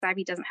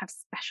Ivy doesn't have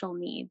special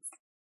needs.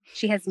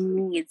 She has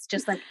needs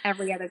just like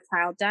every other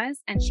child does,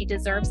 and she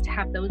deserves to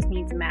have those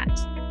needs met.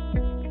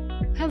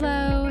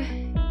 Hello,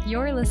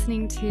 you're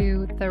listening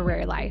to The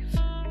Rare Life.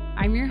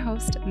 I'm your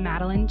host,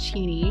 Madeline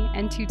Cheney,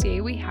 and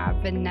today we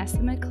have Vanessa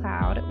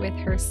McLeod with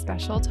her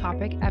special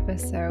topic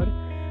episode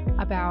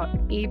about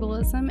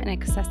ableism and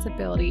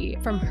accessibility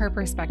from her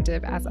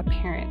perspective as a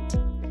parent.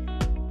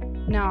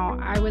 Now,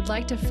 I would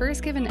like to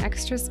first give an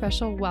extra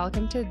special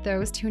welcome to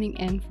those tuning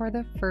in for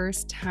the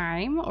first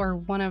time or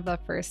one of the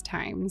first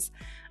times.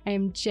 I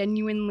am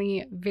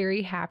genuinely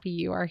very happy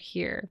you are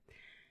here.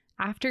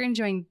 After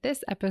enjoying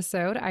this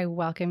episode, I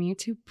welcome you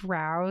to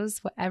browse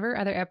whatever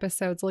other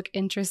episodes look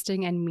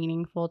interesting and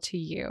meaningful to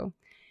you.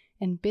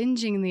 And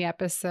binging the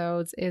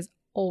episodes is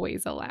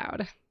always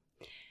allowed.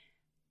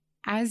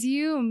 As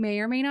you may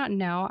or may not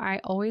know,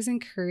 I always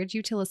encourage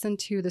you to listen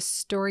to the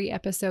story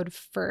episode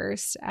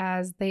first,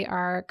 as they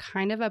are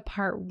kind of a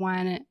part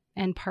one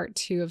and part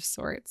two of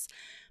sorts.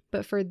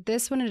 But for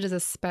this one, it is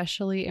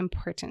especially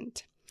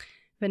important.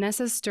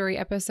 Vanessa's story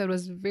episode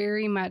was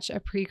very much a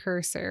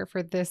precursor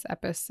for this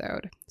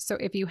episode. So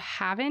if you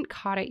haven't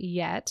caught it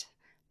yet,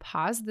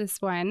 pause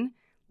this one,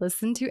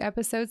 listen to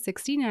episode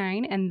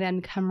 69, and then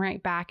come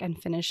right back and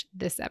finish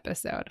this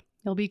episode.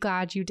 You'll be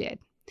glad you did.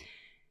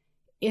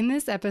 In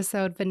this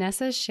episode,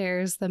 Vanessa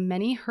shares the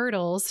many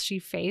hurdles she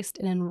faced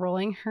in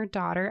enrolling her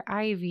daughter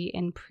Ivy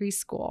in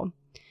preschool.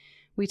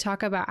 We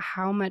talk about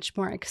how much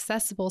more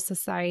accessible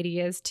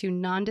society is to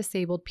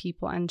non-disabled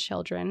people and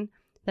children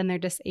than their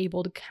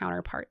disabled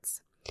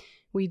counterparts.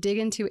 We dig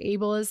into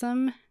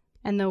ableism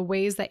and the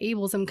ways that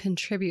ableism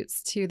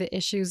contributes to the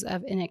issues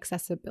of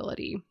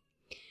inaccessibility.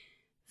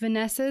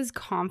 Vanessa's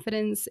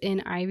confidence in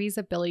Ivy's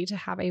ability to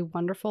have a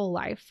wonderful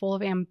life full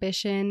of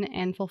ambition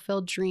and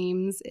fulfilled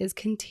dreams is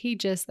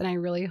contagious, and I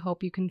really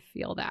hope you can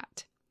feel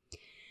that.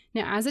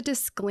 Now, as a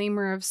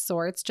disclaimer of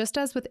sorts, just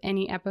as with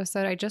any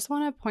episode, I just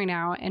want to point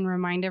out and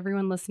remind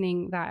everyone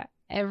listening that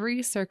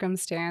every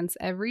circumstance,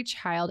 every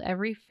child,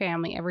 every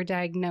family, every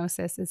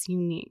diagnosis is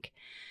unique.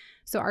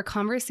 So our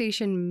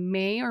conversation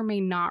may or may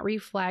not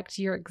reflect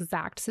your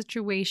exact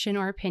situation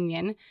or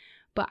opinion,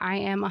 but I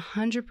am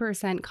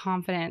 100%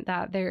 confident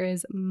that there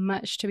is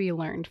much to be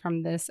learned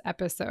from this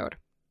episode.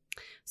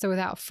 So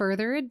without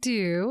further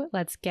ado,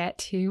 let's get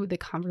to the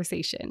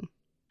conversation.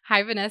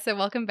 Hi, Vanessa.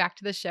 Welcome back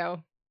to the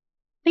show.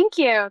 Thank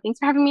you. Thanks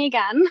for having me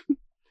again.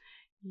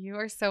 You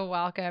are so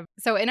welcome.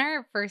 So in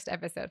our first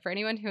episode, for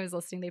anyone who is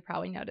listening, they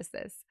probably noticed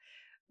this.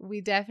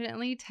 We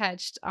definitely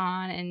touched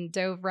on and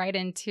dove right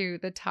into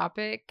the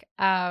topic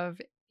of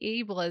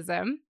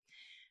ableism,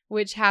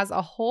 which has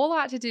a whole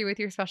lot to do with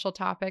your special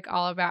topic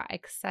all about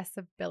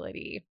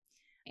accessibility.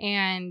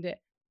 And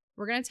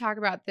we're going to talk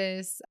about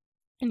this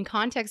in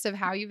context of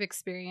how you've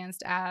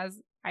experienced as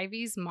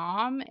Ivy's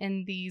mom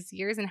in these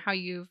years and how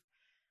you've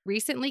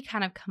recently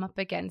kind of come up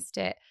against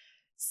it.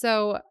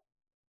 So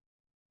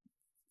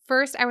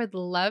first, I would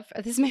love,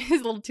 this maybe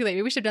is a little too late,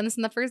 maybe we should have done this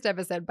in the first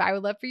episode, but I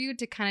would love for you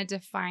to kind of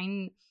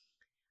define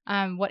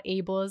what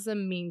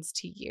ableism means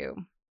to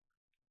you.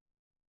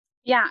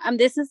 Yeah,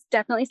 this is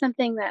definitely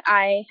something that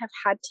I have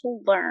had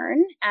to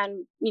learn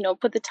and,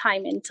 put the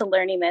time into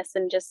learning this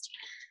and just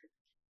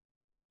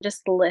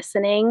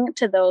listening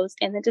to those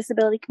in the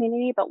disability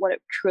community about what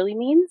it truly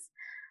means,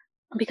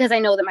 because I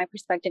know that my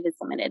perspective is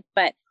limited,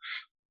 but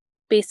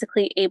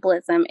basically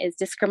ableism is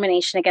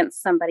discrimination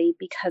against somebody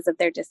because of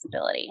their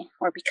disability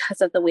or because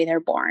of the way they're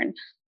born.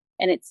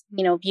 And it's,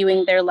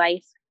 viewing their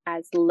life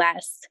as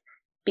less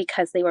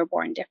because they were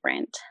born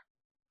different.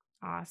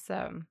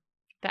 Awesome.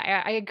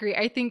 I agree.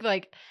 I think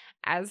like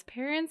as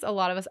parents, a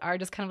lot of us are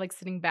just kind of like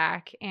sitting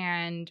back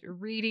and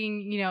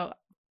reading,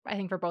 I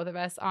think for both of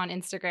us on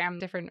Instagram,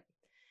 different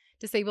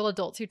disabled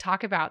adults who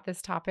talk about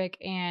this topic.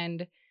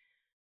 And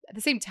at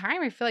the same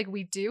time, I feel like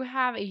we do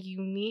have a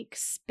unique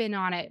spin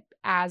on it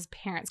as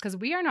parents because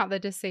we are not the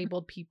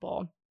disabled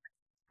people,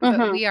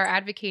 but we are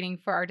advocating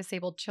for our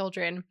disabled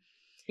children.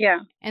 Yeah.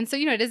 And so,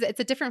 it's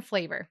a different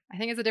flavor. I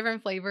think it's a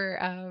different flavor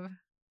of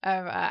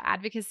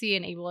advocacy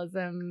and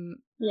ableism.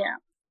 Yeah.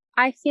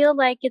 I feel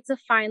like it's a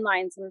fine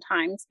line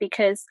sometimes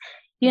because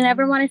you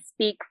never want to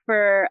speak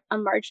for a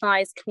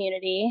marginalized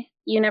community.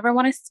 You never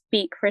want to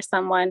speak for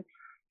someone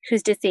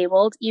who's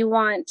disabled. You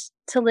want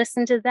to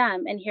listen to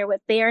them and hear what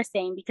they are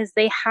saying because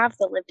they have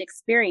the lived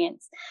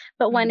experience.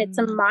 But when it's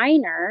a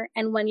minor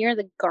and when you're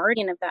the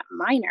guardian of that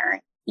minor,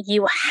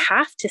 you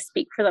have to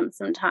speak for them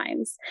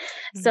sometimes.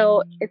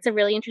 So it's a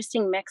really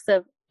interesting mix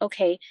of,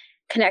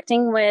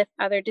 connecting with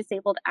other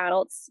disabled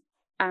adults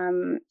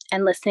and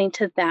listening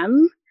to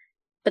them,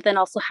 but then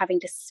also having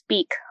to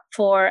speak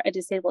for a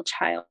disabled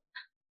child.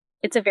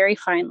 It's a very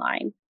fine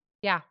line.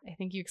 Yeah, I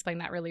think you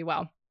explained that really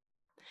well.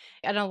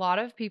 And a lot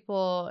of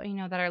people,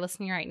 that are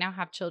listening right now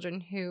have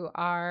children who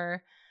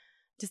are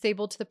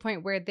disabled to the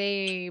point where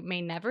they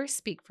may never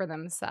speak for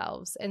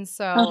themselves. And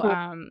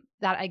so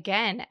that,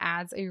 again,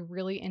 adds a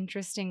really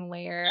interesting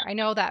layer. I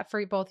know that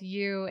for both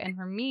you and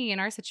for me in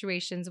our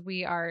situations,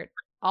 we are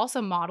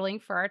also modeling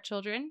for our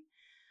children.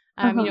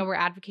 We're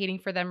advocating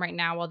for them right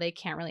now while they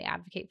can't really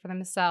advocate for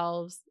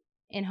themselves.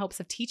 in hopes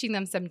of teaching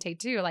them something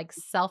too, like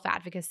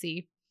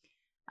self-advocacy.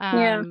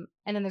 Yeah.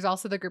 And then there's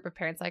also the group of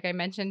parents, like I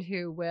mentioned,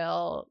 who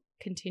will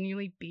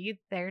continually be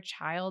their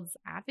child's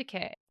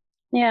advocate.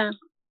 Yeah.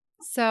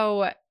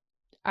 So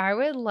I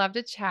would love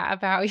to chat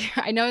about,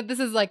 I know this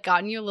has like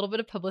gotten you a little bit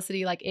of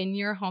publicity like in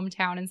your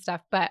hometown and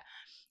stuff, but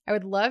I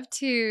would love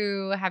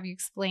to have you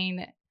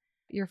explain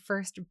your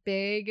first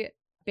big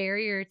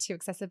barrier to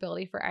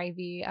accessibility for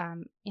Ivy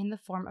in the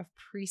form of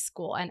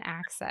preschool and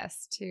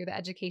access to the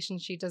education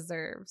she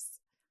deserves.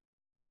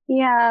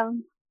 Yeah.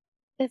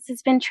 This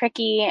has been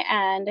tricky,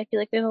 and I feel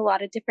like there's a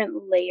lot of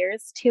different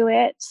layers to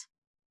it.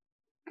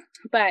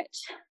 But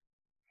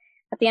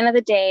at the end of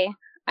the day,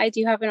 I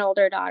do have an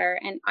older daughter,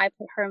 and I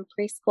put her in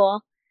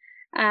preschool.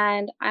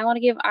 And I want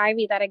to give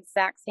Ivy that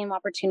exact same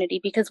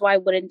opportunity, because why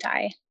wouldn't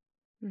I?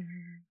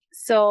 Mm-hmm.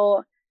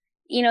 So,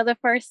 the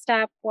first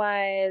step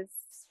was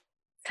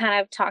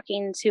kind of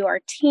talking to our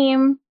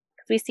team,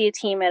 because we see a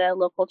team at a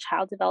local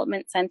child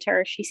development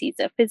center. She sees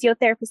a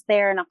physiotherapist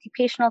there, an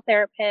occupational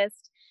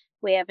therapist.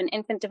 We have an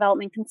infant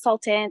development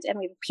consultant, and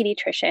we have a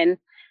pediatrician.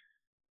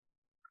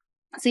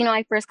 So,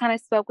 I first kind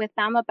of spoke with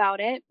them about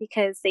it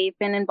because they've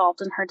been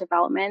involved in her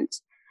development.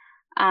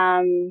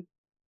 And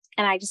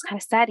I just kind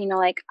of said,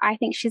 I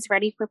think she's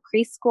ready for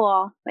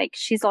preschool. Like,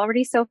 she's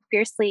already so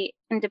fiercely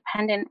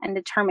independent and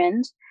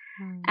determined.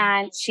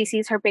 And she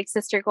sees her big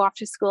sister go off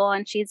to school,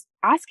 and she's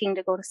asking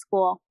to go to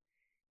school.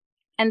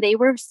 And they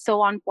were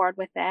so on board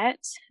with it.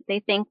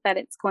 They think that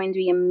it's going to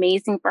be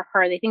amazing for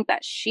her. They think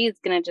that she's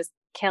going to just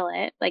kill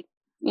it. Like,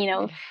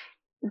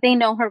 they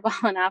know her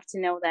well enough to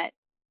know that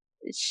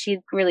she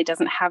really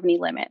doesn't have any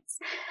limits.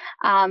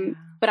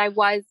 But I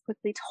was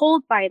quickly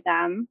told by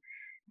them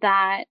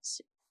that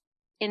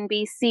in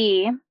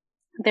BC,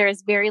 there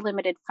is very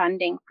limited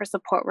funding for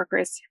support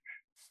workers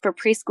for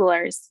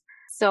preschoolers.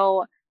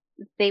 So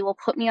they will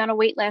put me on a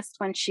wait list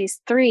when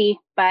she's 3,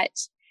 but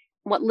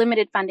what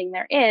limited funding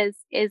there is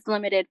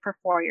limited for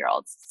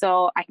 4-year-olds.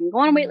 So I can go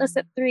on a wait list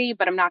at 3,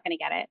 but I'm not going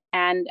to get it.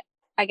 And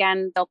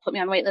again, they'll put me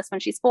on a wait list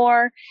when she's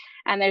 4,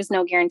 and there's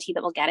no guarantee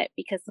that we'll get it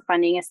because the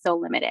funding is so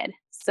limited.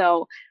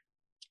 So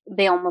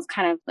they almost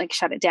kind of like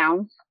shut it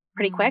down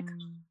pretty quick,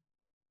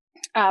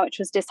 which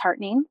was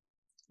disheartening.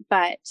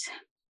 But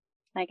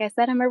like I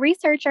said, I'm a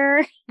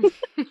researcher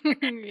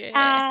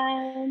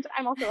and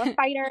I'm also a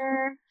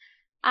fighter.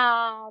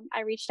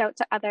 I reached out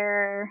to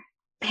other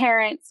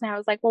parents, and I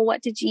was like, well,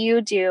 what did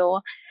you do?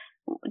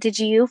 Did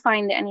you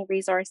find any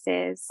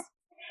resources?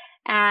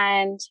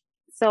 And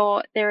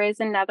so there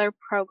is another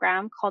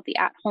program called the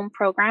At Home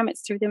program.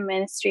 It's through the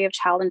Ministry of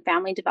Child and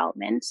Family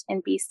Development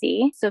in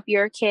BC. So if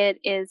your kid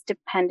is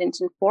dependent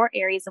in 4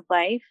 areas of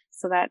life,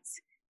 so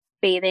that's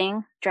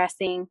bathing,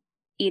 dressing,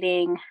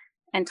 eating,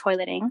 and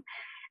toileting,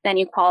 then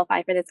you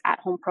qualify for this At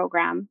Home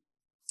program.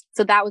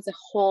 So that was a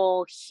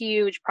whole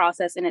huge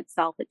process in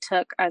itself. It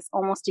took us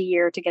almost a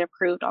year to get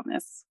approved on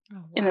this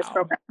in this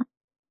program.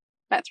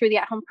 But through the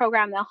At Home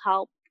program, they'll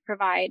help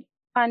provide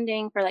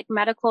funding for like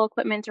medical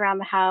equipment around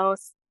the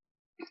house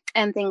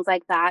and things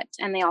like that.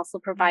 And they also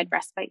provide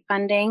respite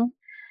funding.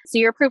 So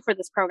you're approved for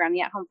this program,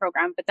 the At Home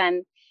program, but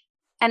then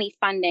any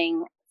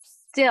funding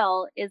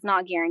still is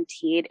not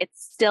guaranteed.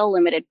 It's still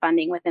limited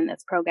funding within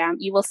this program.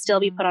 You will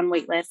still be put on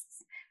wait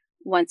lists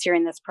once you're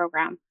in this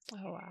program.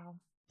 Oh, wow.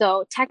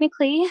 So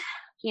technically,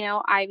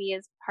 Ivy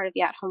is part of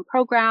the At Home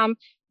program.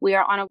 We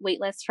are on a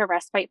wait list for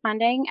respite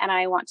funding, and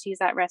I want to use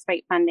that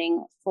respite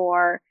funding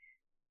for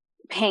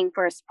paying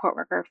for a support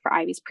worker for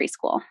Ivy's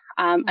preschool.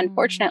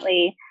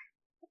 Unfortunately,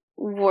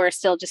 we're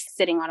still just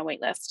sitting on a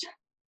wait list.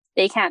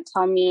 They can't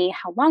tell me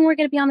how long we're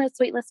going to be on this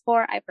wait list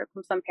for. I've heard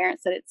from some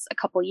parents that it's a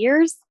couple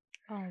years.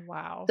 Oh,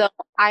 wow. So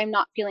I'm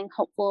not feeling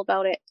hopeful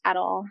about it at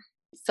all.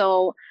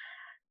 So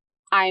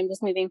I'm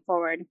just moving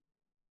forward.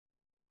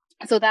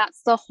 So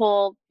that's the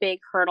whole big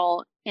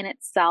hurdle in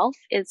itself,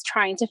 is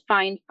trying to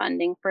find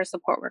funding for a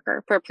support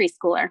worker for a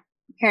preschooler.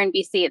 Here in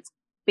BC, it's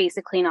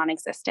basically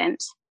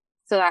non-existent.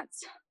 So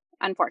that's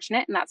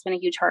unfortunate. And that's been a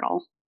huge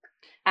hurdle.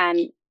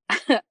 And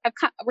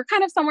we're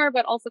kind of somewhere,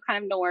 but also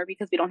kind of nowhere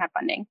because we don't have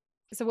funding.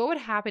 So what would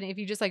happen if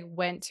you just like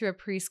went to a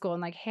preschool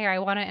and like, hey, I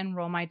want to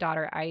enroll my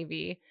daughter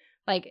Ivy?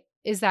 Like,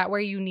 is that where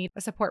you need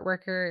a support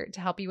worker to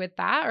help you with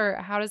that?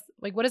 Or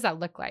what does that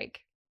look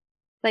like?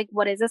 Like,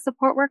 what is a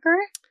support worker?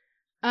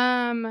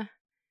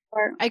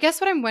 I guess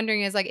what I'm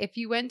wondering is like, if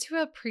you went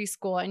to a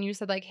preschool and you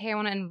said like, hey, I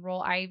want to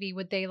enroll Ivy,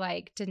 would they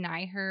like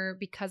deny her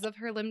because of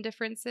her limb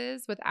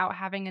differences without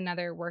having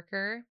another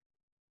worker?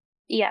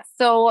 Yes.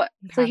 So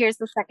here's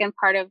the second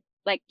part of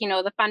like,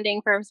 the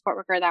funding for a support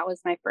worker. That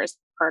was my first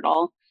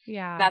hurdle.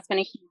 Yeah. That's been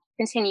a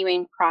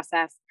continuing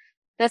process.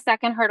 The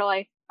second hurdle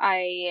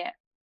I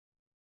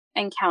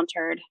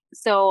encountered.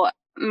 So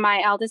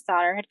my eldest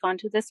daughter had gone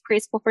to this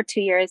preschool for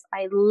 2 years.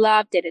 I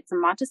loved it. It's a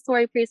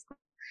Montessori preschool.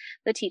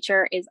 The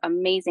teacher is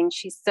amazing.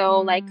 She's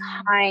so like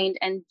kind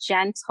and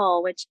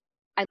gentle, which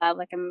I love.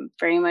 Like, I'm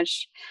very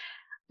much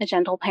a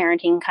gentle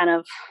parenting kind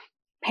of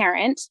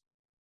parent.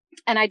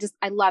 And I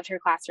loved her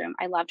classroom.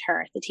 I loved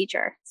her, the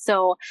teacher.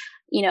 So,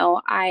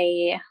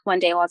 one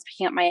day while I was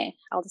picking up my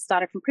eldest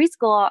daughter from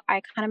preschool,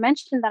 I kind of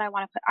mentioned that I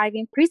want to put Ivy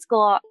in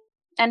preschool,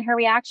 and her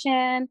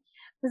reaction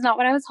was not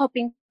what I was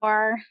hoping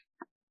for.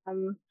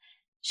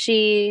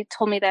 She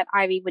told me that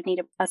Ivy would need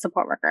a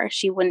support worker.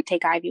 She wouldn't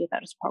take Ivy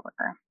without a support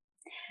worker.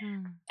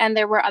 And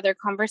there were other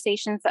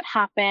conversations that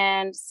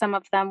happened. Some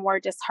of them were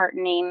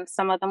disheartening.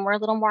 Some of them were a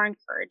little more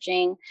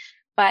encouraging.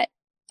 But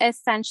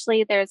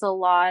essentially, there's a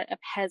lot of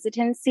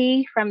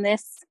hesitancy from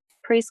this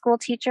preschool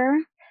teacher.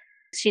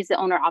 She's the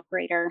owner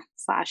operator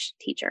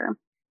 / teacher.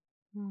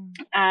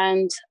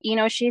 And,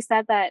 she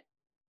said that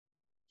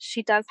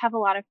she does have a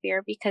lot of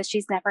fear because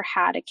she's never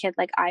had a kid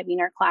like Ivy in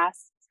her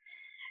class.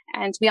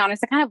 And to be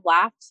honest, I kind of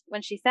laughed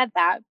when she said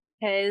that,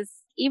 because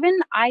even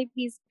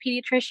Ivy's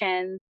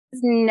pediatrician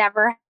has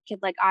never had a kid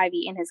like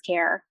Ivy in his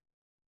care,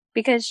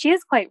 because she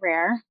is quite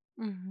rare.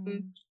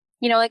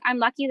 I'm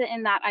lucky that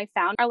I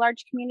found our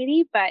large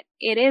community, but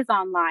it is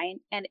online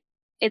and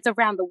it's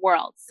around the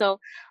world. So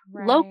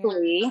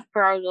locally,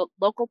 for our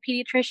local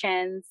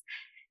pediatricians,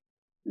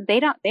 they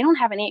don't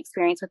have any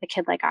experience with a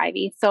kid like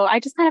Ivy. So I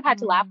just kind of had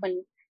to laugh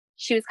when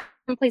she was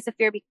in place of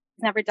fear because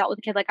she's never dealt with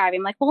a kid like Ivy.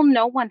 I'm like, well,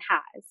 no one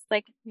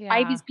has.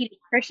 Ivy's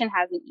pediatrician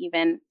hasn't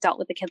even dealt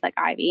with a kid like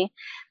Ivy.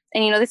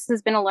 And, this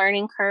has been a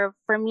learning curve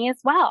for me as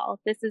well.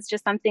 This is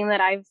just something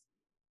that I've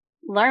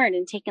learned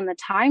and taken the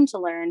time to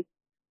learn.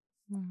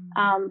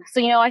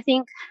 I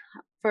think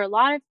for a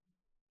lot of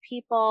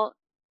people,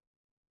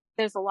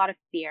 there's a lot of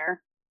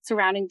fear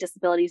surrounding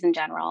disabilities in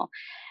general.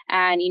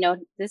 And,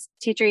 this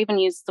teacher even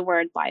used the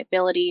word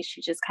liability.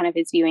 She just kind of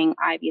is viewing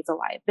Ivy as a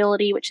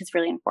liability, which is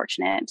really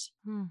unfortunate.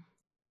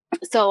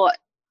 So,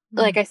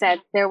 like I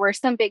said, there were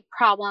some big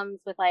problems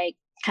with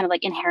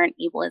inherent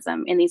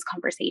ableism in these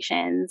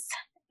conversations.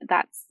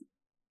 That's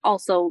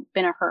also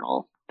been a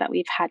hurdle that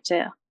we've had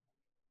to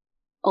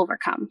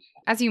overcome.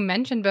 As you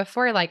mentioned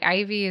before,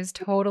 Ivy is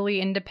totally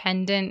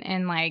independent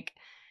and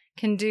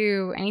can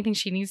do anything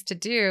she needs to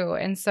do.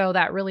 And so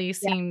that really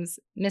seems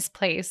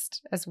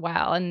misplaced as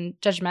well and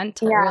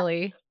judgmental,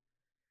 really.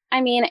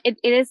 I mean, it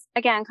is,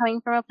 again,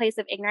 coming from a place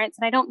of ignorance.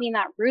 And I don't mean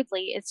that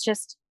rudely. It's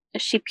just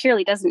she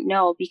purely doesn't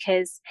know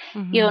because,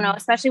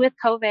 especially with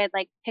COVID,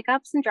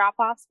 pickups and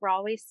drop-offs were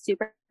always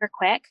super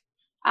quick.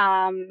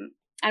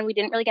 And we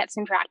didn't really get to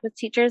interact with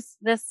teachers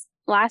this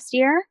last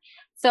year.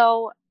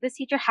 So this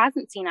teacher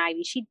hasn't seen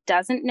Ivy. She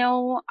doesn't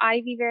know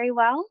Ivy very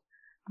well.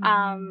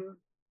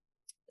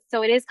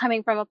 So it is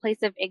coming from a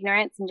place of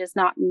ignorance and just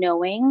not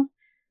knowing.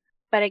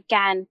 But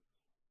again,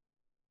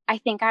 I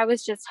think I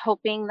was just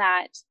hoping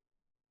that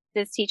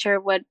this teacher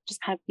would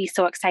just kind of be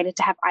so excited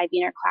to have Ivy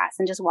in her class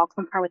and just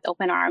welcome her with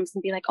open arms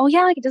and be like, oh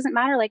yeah, it doesn't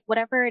matter.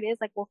 Whatever it is,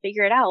 we'll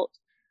figure it out.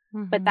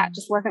 But that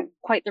just wasn't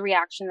quite the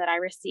reaction that I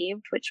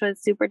received, which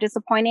was super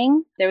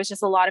disappointing. There was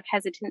just a lot of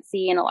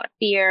hesitancy and a lot of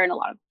fear and a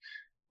lot of,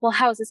 well,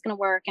 how is this going to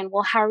work? And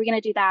well, how are we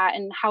going to do that?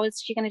 And how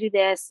is she going to do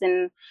this?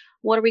 And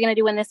what are we going to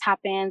do when this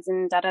happens?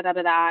 And da, da, da,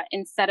 da, da,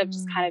 instead of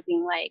just kind of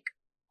being like,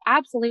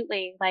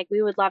 absolutely.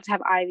 We would love to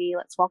have Ivy.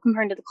 Let's welcome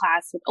her into the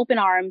class with open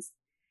arms.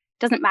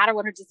 Doesn't matter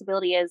what her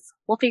disability is.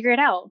 We'll figure it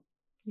out.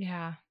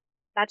 Yeah.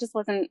 That just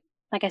wasn't,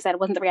 like I said, it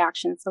wasn't the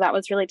reaction. So that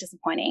was really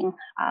disappointing.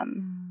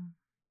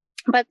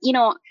 But,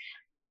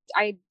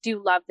 I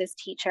do love this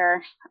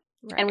teacher.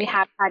 And we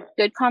have had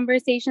good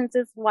conversations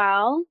as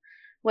well,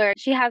 where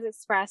she has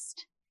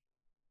expressed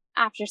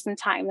after some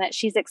time that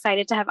she's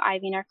excited to have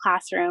Ivy in her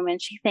classroom.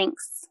 And she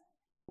thinks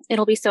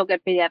it'll be so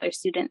good for the other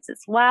students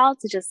as well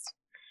to just,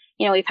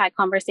 we've had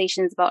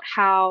conversations about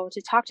how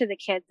to talk to the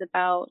kids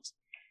about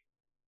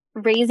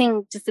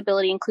raising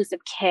disability inclusive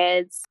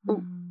kids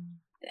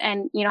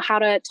and, how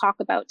to talk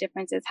about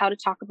differences, how to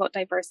talk about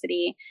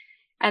diversity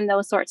and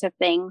those sorts of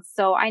things.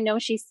 So I know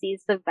she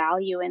sees the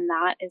value in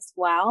that as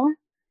well.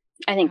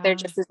 I think there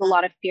just is a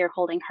lot of fear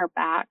holding her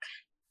back.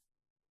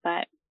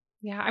 But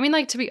yeah, I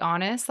mean, to be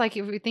honest, if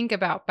we think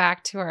about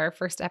back to our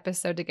first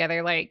episode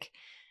together,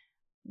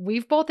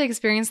 we've both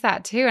experienced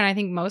that too. And I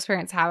think most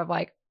parents have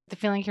the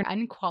feeling you're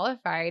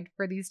unqualified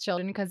for these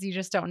children because you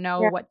just don't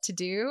know what to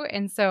do.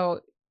 And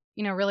so,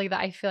 really that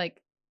I feel like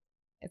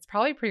it's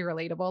probably pretty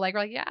relatable. We're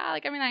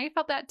I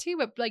felt that too,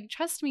 but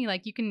trust me,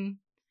 you can,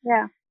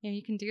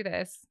 you can do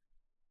this.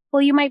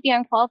 Well, you might be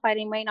unqualified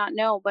and you might not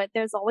know, but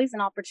there's always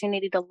an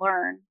opportunity to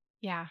learn.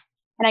 Yeah.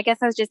 And I guess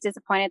I was just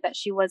disappointed that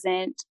she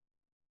wasn't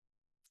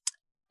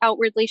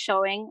outwardly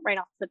showing right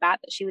off the bat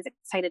that she was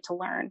excited to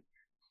learn.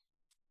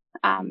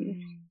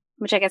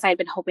 Which I guess I'd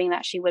been hoping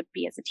that she would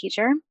be as a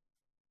teacher.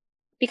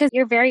 Because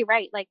you're very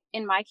right.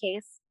 In my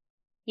case,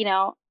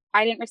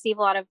 I didn't receive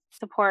a lot of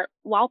support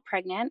while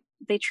pregnant.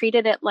 They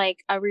treated it like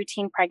a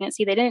routine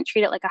pregnancy. They didn't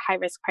treat it like a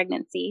high-risk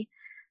pregnancy.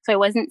 So I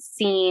wasn't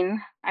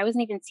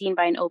even seen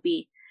by an OB,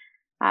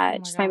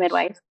 just my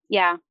midwife.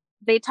 Yeah.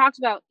 They talked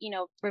about,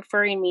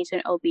 referring me to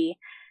an OB,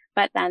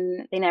 but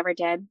then they never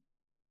did.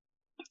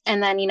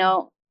 And then,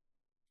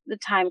 the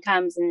time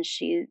comes and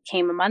she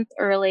came a month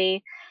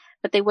early,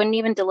 but they wouldn't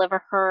even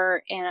deliver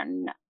her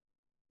in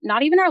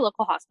not even our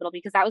local hospital,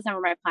 because that was never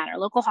my plan. Our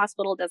local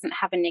hospital doesn't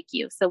have a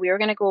NICU. So we were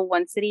going to go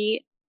one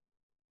city,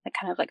 like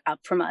kind of like up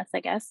from us, I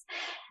guess,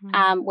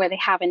 where they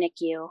have a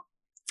NICU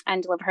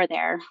and deliver her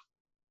there.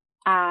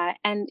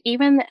 And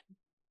even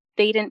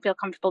they didn't feel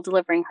comfortable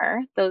delivering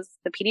her. The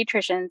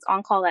pediatricians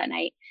on call that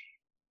night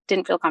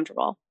didn't feel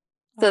comfortable.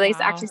 So they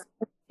actually sent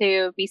us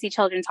to BC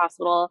Children's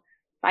Hospital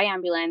by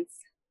ambulance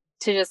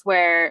to just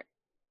where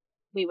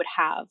we would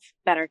have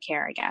better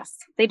care, I guess.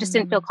 They just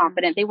didn't feel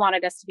confident. They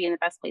wanted us to be in the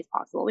best place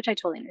possible, which I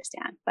totally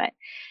understand. But,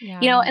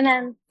 and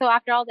then, so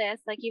after all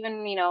this, like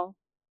even,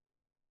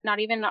 not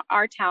even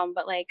our town,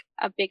 but like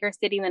a bigger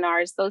city than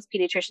ours, those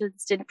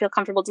pediatricians didn't feel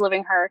comfortable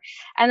delivering her.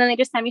 And then they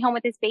just sent me home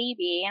with this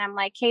baby. And I'm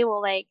like, hey,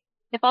 well, like,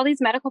 if all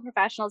these medical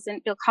professionals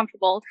didn't feel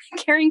comfortable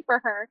caring for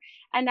her,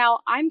 and now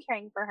I'm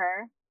caring for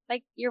her,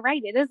 like, you're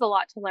right. It is a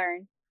lot to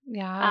learn.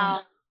 Yeah.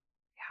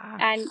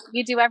 And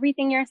you do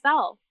everything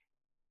yourself.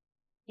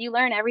 You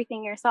learn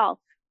everything yourself.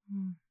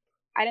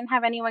 I didn't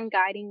have anyone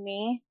guiding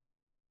me.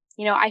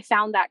 I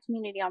found that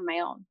community on my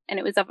own, and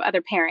it was of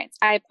other parents.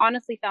 I've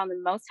honestly found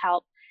the most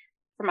help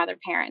from other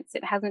parents.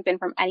 It hasn't been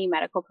from any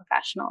medical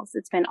professionals.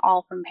 It's been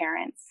all from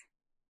parents.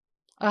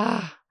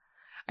 I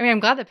mean, I'm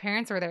glad the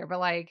parents were there, but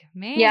like,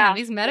 man,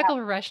 these medical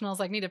professionals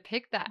like need to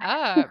pick that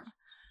up.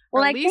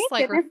 Or at least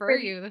like refer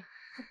you.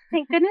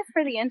 Thank goodness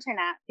for the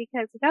internet,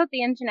 because without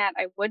the internet,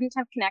 I wouldn't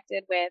have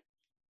connected with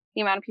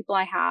the amount of people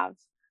I have.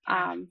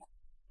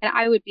 And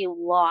I would be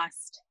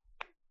lost.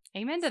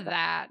 Amen to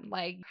that.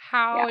 Like,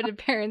 how did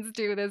parents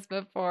do this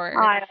before?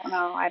 I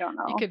don't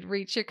know. You could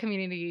reach your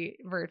community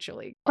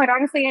virtually. Quite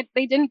honestly,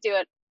 they didn't do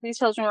it. These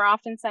children were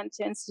often sent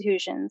to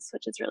institutions,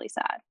 which is really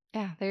sad.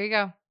 Yeah, there you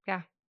go.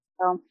 Yeah.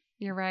 So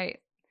you're right.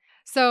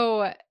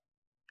 So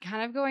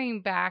kind of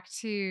going back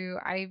to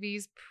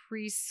Ivy's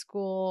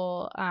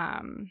preschool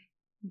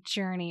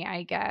journey,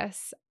 I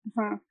guess.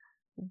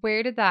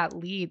 Where did that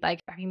lead?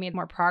 Like, have you made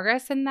more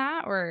progress in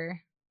that,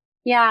 or?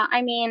 Yeah,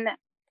 I mean,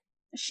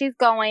 she's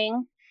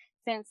going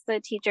since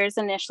the teacher's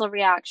initial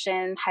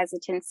reaction,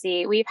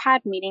 hesitancy. We've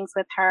had meetings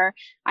with her.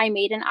 I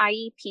made an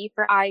IEP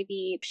for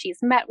Ivy. She's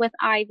met with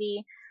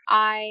Ivy.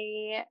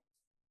 I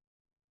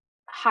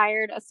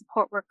hired a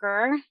support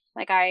worker.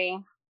 Like, I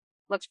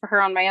looked for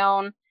her on my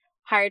own,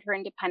 hired her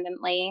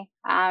independently.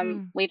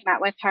 We've met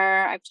with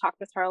her. I've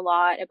talked with her a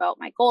lot about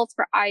my goals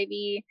for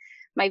Ivy,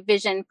 my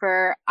vision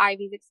for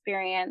Ivy's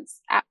experience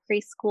at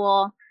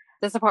preschool.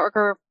 The support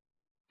worker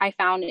I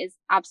found is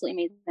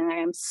absolutely amazing.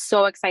 I am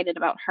so excited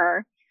about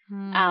her.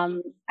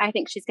 I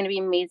think she's going to be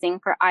amazing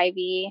for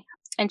Ivy.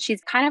 And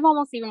she's kind of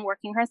almost even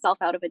working herself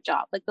out of a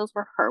job. Like, those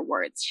were her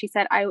words. She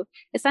said, I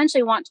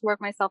essentially want to work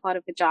myself out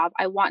of a job.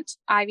 I want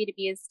Ivy to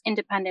be as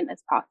independent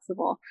as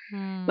possible,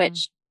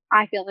 which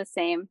I feel the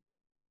same.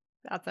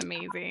 That's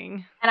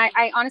amazing. And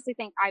I honestly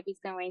think Ivy's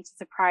going to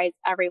surprise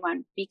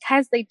everyone,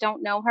 because they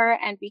don't know her,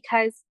 and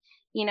because,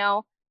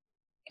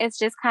 it's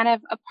just kind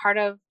of a part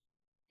of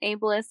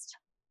ableist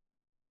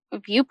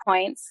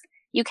viewpoints.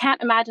 You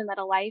can't imagine that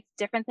a life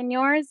different than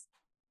yours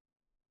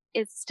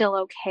is still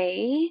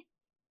okay.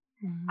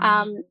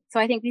 So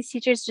I think these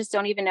teachers just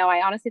don't even know.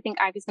 I honestly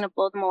think Ivy's going to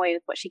blow them away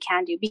with what she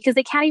can do, because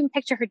they can't even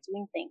picture her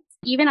doing things.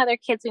 Even other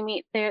kids we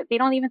meet, they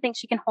don't even think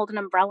she can hold an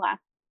umbrella.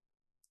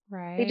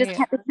 Right. They just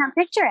can't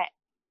picture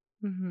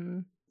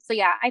it. So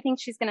yeah, I think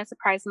she's going to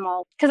surprise them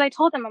all. Because I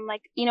told them, I'm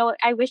like,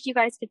 I wish you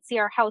guys could see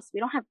our house. We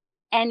don't have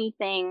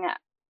anything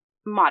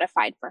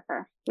modified for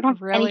her. We don't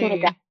have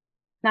anything to do.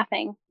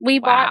 Nothing. We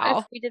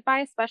did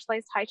buy a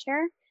specialized high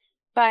chair,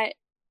 but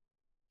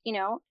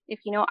if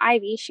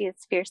Ivy, she is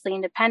fiercely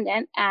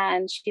independent,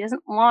 and she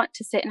doesn't want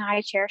to sit in a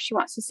high chair. She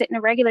wants to sit in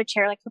a regular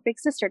chair like her big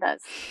sister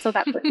does. So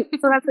that's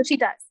what she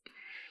does.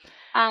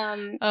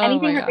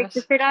 Anything her big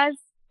sister does,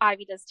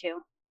 Ivy does too.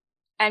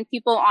 And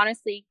people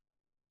honestly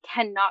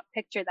cannot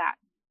picture that.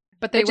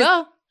 But they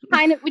will.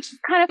 Which is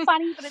kind of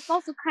funny, but it's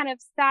also kind of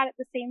sad at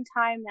the same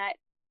time that,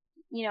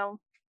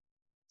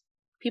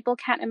 people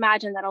can't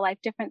imagine that a life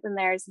different than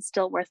theirs is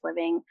still worth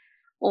living,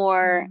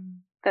 or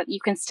that you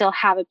can still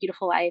have a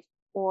beautiful life,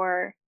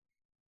 or,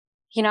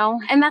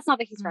 and that's not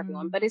the case for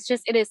everyone, but it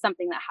is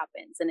something that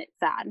happens, and it's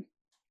sad.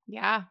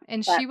 Yeah.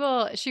 And she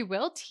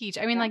will teach.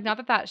 I mean, like,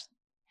 not that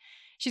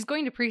she's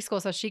going to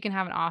preschool so she can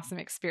have an awesome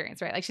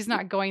experience, right? Like, she's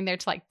not going there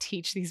to like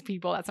teach these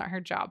people. That's not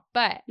her job.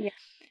 But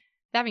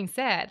that being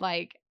said,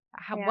 like,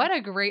 what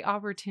a great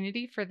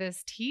opportunity for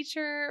this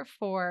teacher,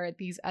 for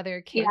these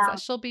other kids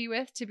that she'll be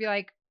with, to be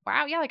like,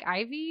 wow, yeah, like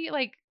Ivy,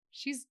 like,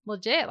 she's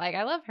legit. Like,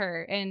 I love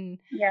her. And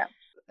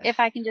if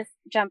I can just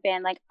jump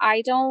in, like,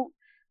 I don't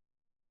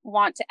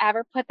want to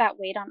ever put that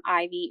weight on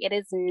Ivy. It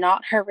is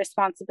not her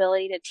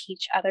responsibility to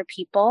teach other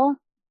people,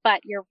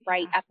 but you're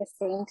right. At the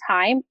same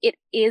time, it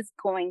is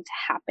going to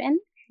happen.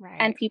 Right.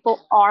 And people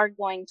are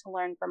going to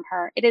learn from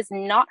her. It is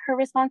not her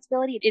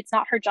responsibility. It's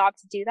not her job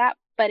to do that,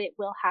 but it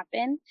will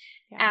happen.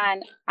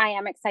 And I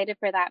am excited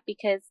for that,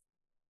 because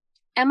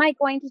am I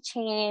going to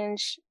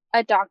change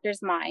a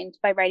doctor's mind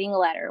by writing a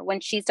letter when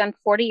she's done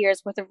 40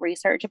 years worth of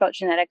research about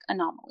genetic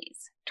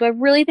anomalies? Do I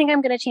really think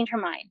I'm going to change her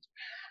mind?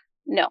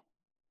 No.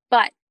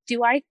 But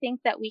Do I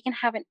think that we can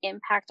have an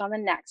impact on the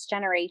next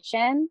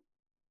generation?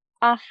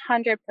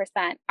 100%.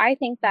 I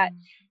think that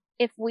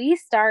if we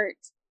start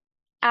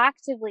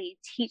actively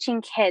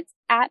teaching kids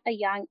at a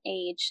young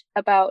age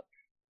about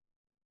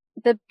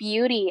the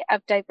beauty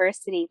of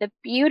diversity, the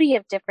beauty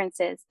of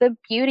differences, the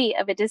beauty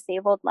of a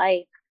disabled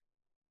life,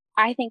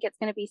 I think it's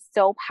going to be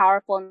so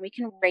powerful, and we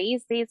can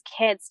raise these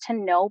kids to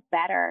know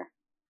better.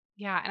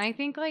 Yeah, and I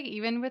think like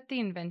even with the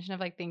invention of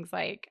like things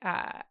like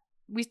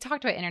we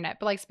talked about internet,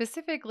 but like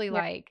specifically Yeah.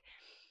 like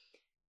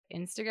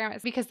Instagram,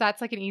 it's because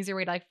that's like an easier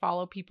way to like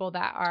follow people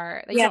that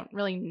you Yeah. don't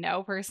really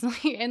know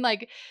personally. And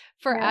like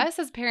for Yeah. us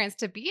as parents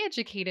to be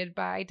educated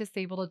by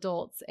disabled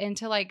adults and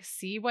to like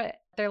see what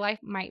their life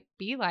might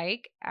be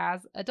like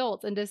as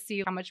adults and to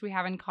see how much we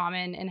have in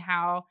common and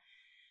how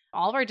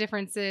all of our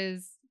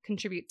differences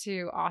contribute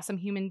to awesome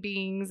human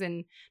beings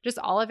and just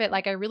all of it.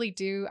 Like I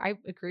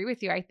agree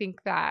with you. I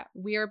think that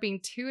we are being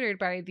tutored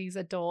by these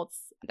adults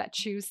that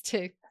choose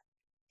to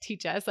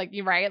teach us, like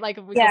you're right. Like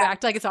if we go Yeah. back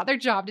to like it's not their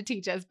job to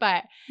teach us,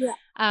 but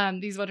Yeah.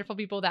 these wonderful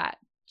people that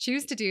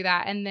choose to do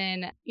that. And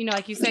then,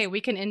 like you say, we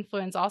can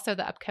influence also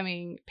the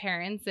upcoming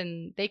parents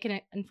and they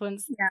can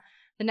influence Yeah.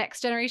 the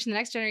next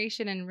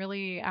generation, and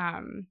really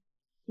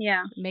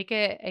Yeah. make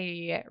it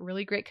a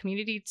really great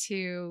community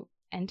to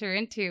enter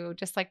into,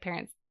 just like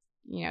parents,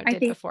 I did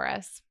think, before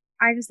us.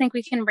 I just think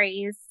we can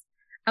raise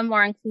a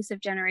more inclusive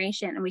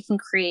generation, and we can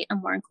create a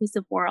more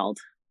inclusive world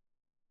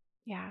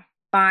Yeah.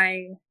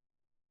 by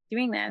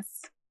doing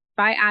this,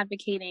 by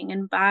advocating,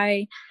 and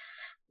by,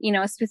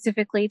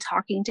 specifically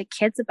talking to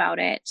kids about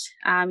it.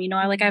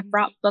 I've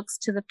brought books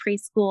to the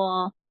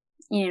preschool.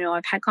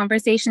 I've had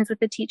conversations with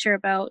the teacher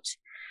about,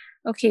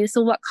 okay,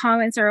 so what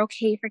comments are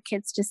okay for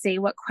kids to say?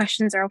 What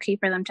questions are okay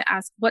for them to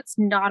ask? What's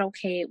not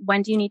okay?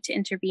 When do you need to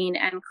intervene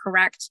and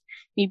correct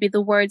maybe the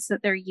words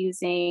that they're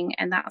using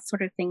and that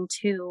sort of thing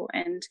too?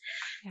 And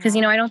because,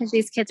 I don't think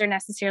these kids are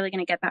necessarily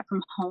going to get that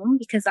from home,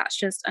 because that's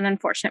just an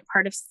unfortunate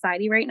part of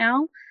society right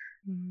now.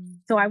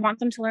 So I want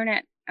them to learn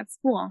it at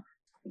school.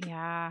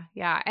 Yeah.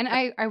 Yeah. And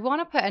I want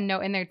to put a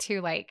note in there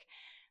too, like,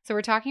 so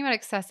we're talking about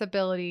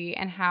accessibility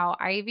and how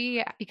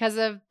Ivy, because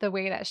of the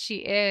way that she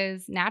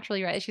is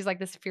naturally, right? She's like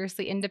this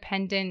fiercely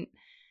independent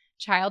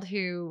child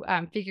who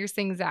figures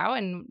things out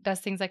and does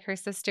things like her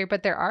sister.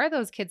 But there are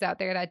those kids out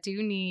there that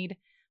do need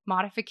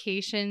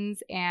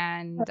modifications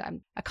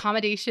and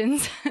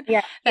accommodations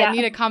Yeah. that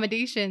need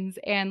accommodations,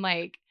 and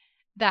like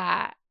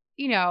that,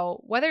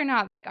 whether or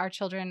not our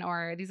children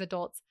or these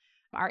adults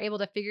are able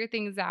to figure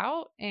things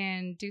out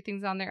and do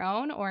things on their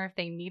own, or if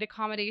they need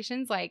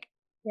accommodations, like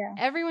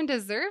everyone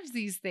deserves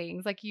these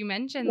things. Like you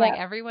mentioned, like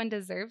everyone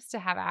deserves to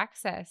have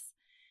access.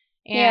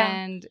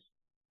 And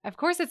of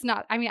course it's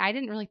not, I mean, I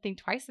didn't really think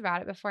twice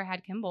about it before I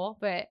had Kimball,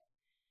 but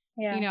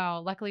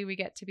luckily we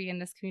get to be in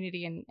this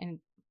community and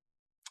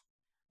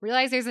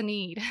realize there's a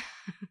need.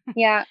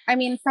 Yeah. I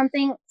mean,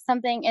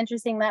 something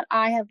interesting that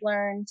I have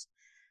learned.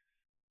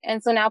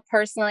 And so now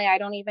personally, I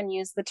don't even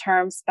use the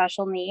term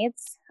special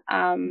needs.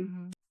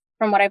 From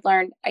what I've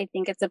learned, I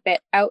think it's a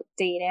bit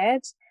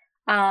outdated.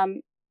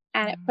 And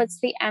it puts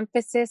the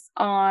emphasis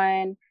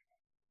on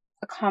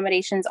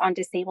accommodations on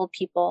disabled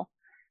people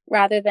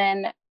rather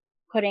than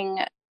putting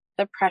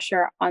the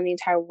pressure on the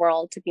entire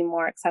world to be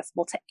more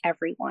accessible to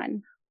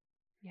everyone.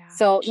 Yeah.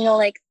 So,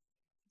 like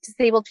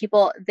disabled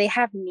people, they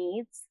have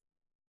needs,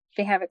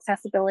 they have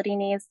accessibility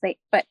needs,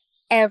 but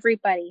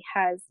everybody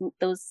has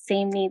those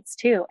same needs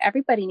too.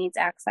 Everybody needs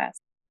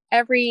access.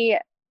 Every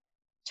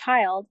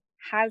child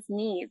has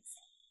needs.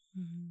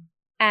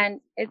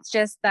 And it's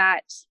just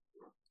that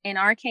in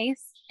our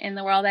case, in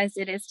the world as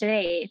it is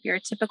today, if you're a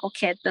typical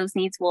kid, those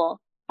needs will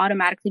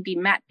automatically be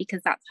met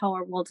because that's how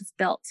our world is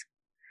built.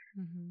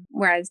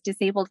 Whereas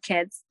disabled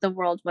kids, the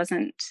world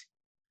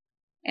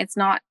it's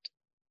not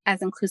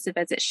as inclusive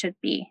as it should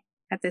be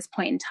at this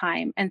point in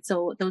time. And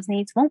so those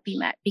needs won't be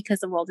met because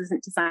the world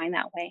isn't designed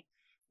that way.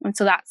 And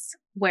so that's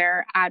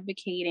where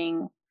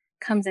advocating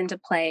comes into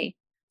play,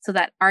 so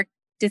that our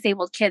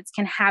disabled kids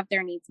can have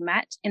their needs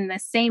met in the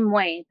same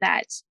way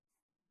that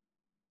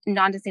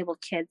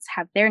non-disabled kids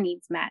have their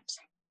needs met.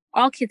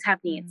 All kids have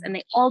needs and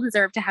they all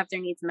deserve to have their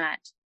needs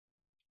met.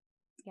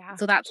 Yeah.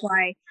 So that's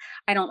why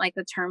I don't like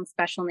the term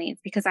special needs,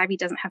 because Ivy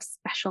doesn't have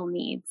special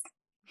needs.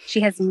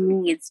 She has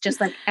needs just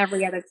like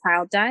every other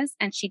child does,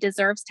 and she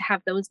deserves to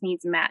have those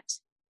needs met.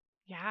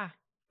 Yeah.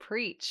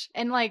 Preach.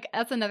 And like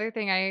that's another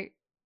thing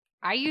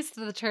I used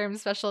the term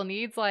special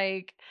needs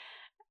like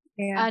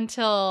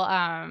until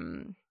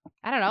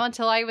I don't know,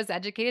 until I was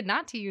educated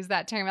not to use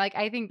that term. Like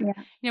I think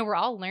we're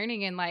all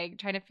learning and like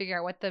trying to figure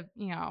out what the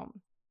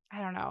I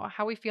don't know,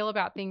 how we feel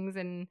about things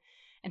and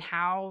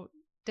how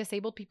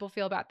disabled people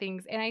feel about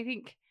things. And I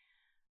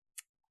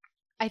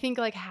think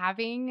like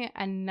having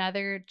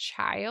another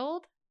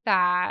child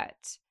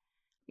that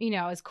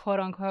is quote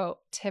unquote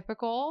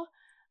typical,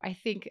 I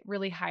think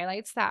really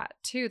highlights that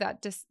too,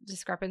 that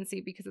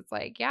discrepancy, because it's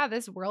like,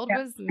 this world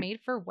was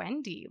made for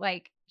Wendy.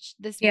 Like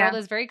this world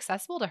is very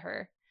accessible to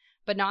her,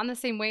 but not in the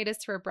same way it is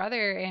to her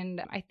brother.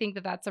 And I think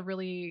that that's a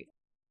really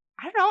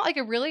I don't know, like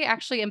a really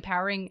actually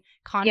empowering Yeah.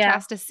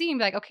 contrast to see and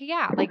be like, okay,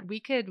 yeah, like we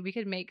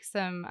could make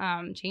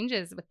some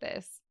changes with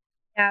this.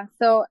 Yeah.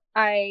 So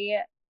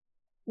I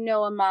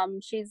know a mom,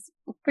 she's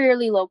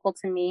fairly local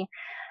to me.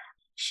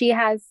 She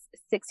has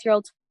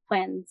 6-year-old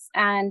twins,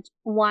 and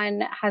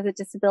one has a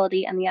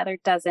disability and the other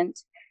doesn't.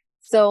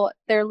 So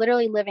they're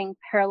literally living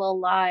parallel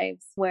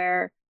lives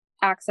where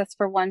access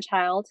for one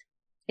child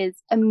is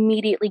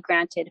immediately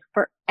granted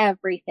for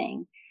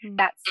everything. Mm.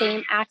 That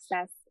same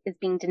access is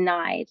being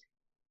denied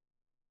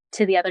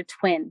to the other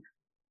twin.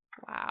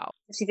 Wow.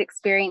 She's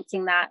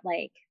experiencing that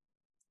like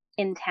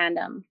in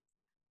tandem.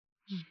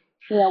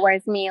 Mm.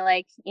 Whereas me,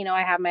 like,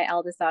 I have my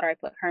eldest daughter, I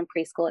put her in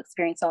preschool,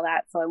 experience all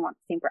that. So I want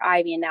the same for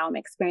Ivy. And now I'm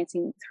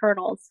experiencing these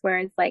hurdles.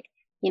 Whereas, like,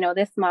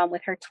 this mom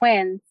with her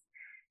twins,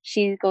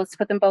 she goes to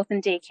put them both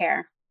in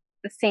daycare.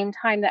 The same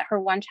time that her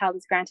one child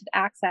is granted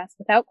access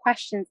without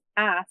questions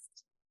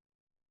asked,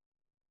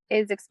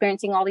 is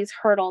experiencing all these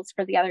hurdles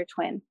for the other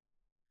twin.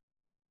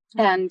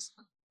 And,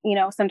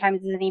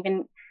 sometimes isn't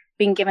even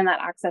being given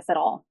that access at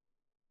all.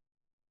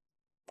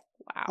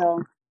 Wow. So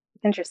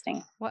it's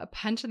interesting. What a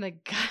punch in the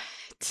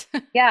gut.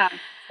 Yeah.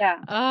 Yeah.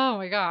 Oh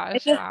my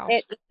gosh. Wow.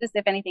 It just,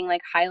 if anything,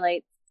 like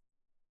highlights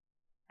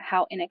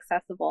how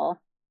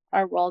inaccessible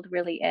our world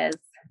really is.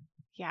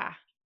 Yeah.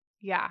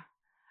 Yeah.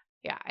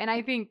 Yeah. And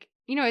I think,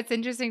 it's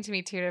interesting to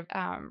me too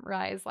to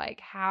realize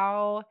like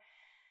how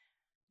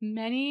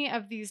many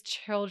of these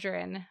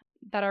children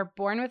that are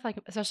born with like,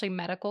 especially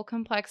medical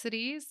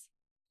complexities,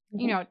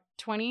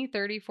 20,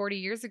 30, 40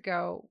 years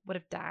ago would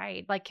have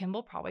died. Like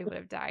Kimball probably would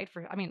have died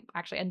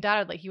actually,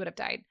 undoubtedly he would have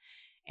died.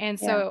 And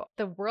so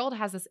the world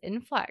has this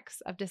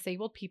influx of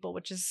disabled people,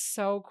 which is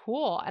so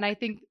cool. And I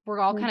think we're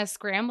all kind of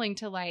scrambling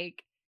to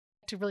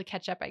really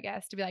catch up, I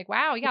guess, to be like,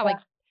 wow, yeah, like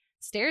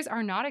stairs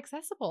are not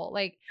accessible.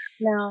 Like,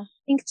 no,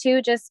 I think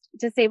too, just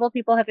disabled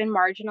people have been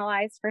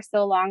marginalized for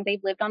so long.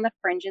 They've lived on the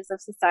fringes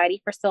of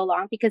society for so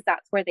long because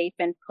that's where they've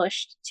been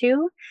pushed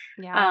to.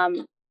 yeah.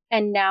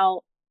 And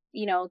now,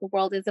 the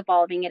world is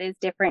evolving. It is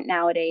different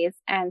nowadays.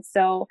 And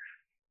so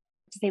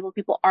disabled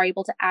people are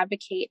able to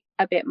advocate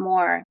a bit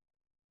more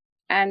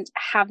and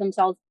have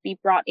themselves be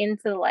brought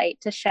into the light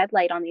to shed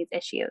light on these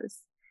issues.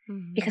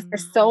 Mm-hmm. Because for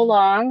so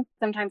long,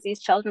 sometimes these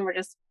children were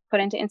just put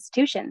into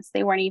institutions.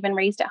 They weren't even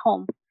raised at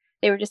home.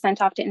 They were just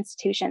sent off to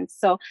institutions.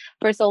 So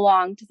for so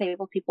long,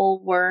 disabled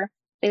people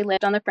they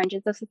lived on the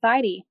fringes of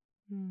society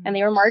and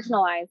they were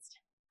marginalized.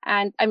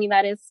 And I mean,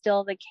 that is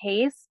still the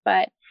case,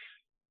 but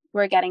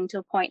we're getting to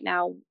a point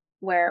now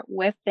where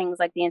with things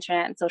like the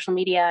internet and social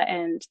media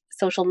and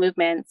social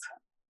movements,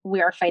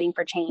 we are fighting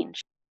for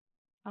change.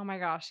 Oh my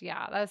gosh.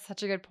 Yeah. That's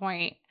such a good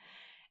point.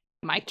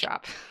 Mic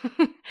drop.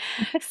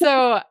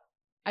 So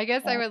I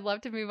guess I would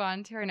love to move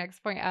on to our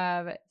next point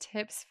of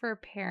tips for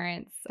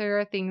parents. There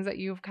are things that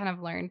you've kind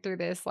of learned through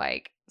this,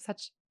 like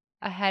such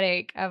a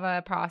headache of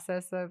a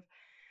process of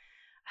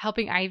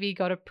helping Ivy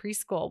go to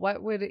preschool.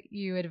 What would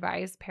you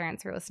advise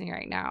parents who are listening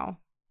right now?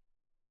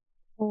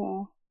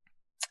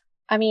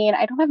 I mean,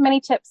 I don't have many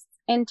tips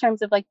in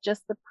terms of like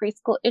just the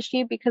preschool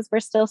issue because we're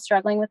still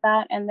struggling with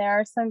that. And there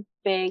are some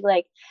big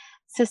like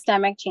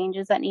systemic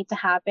changes that need to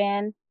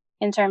happen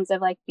in terms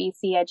of like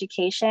BC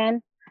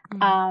education.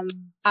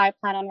 I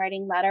plan on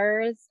writing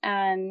letters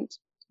and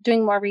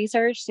doing more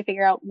research to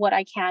figure out what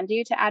I can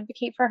do to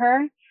advocate for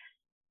her.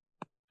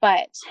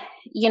 But,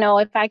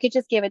 if I could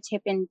just give a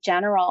tip in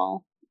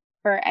general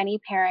for any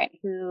parent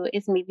who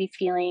is maybe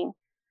feeling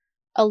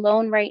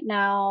alone right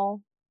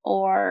now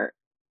or,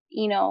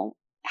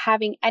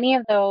 having any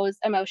of those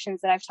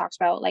emotions that I've talked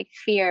about, like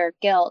fear,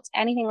 guilt,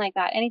 anything like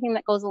that, anything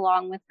that goes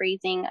along with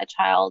raising a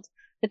child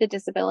with a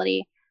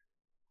disability,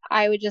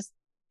 I would just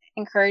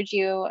encourage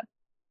you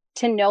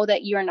to know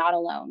that you're not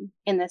alone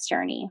in this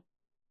journey.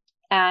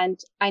 And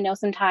I know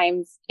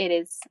sometimes it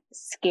is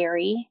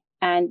scary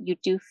and you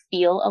do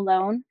feel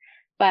alone,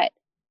 but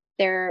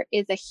there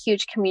is a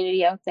huge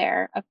community out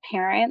there of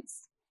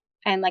parents.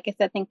 And like I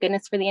said, thank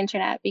goodness for the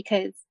internet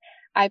because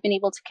I've been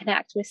able to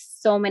connect with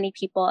so many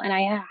people and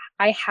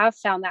I have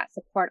found that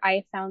support. I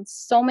have found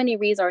so many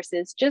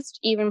resources just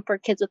even for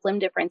kids with limb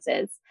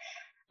differences.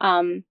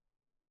 And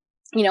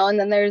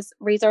then there's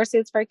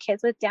resources for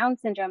kids with Down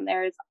syndrome.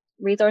 There's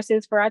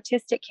resources for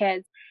autistic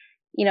kids.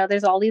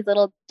 There's all these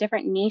little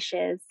different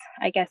niches,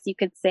 I guess you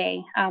could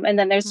say. And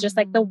then there's just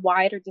like the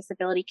wider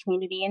disability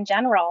community in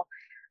general.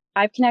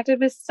 I've connected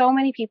with so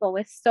many people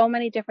with so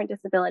many different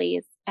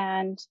disabilities.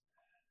 And,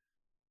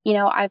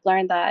 I've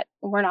learned that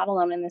we're not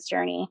alone in this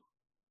journey.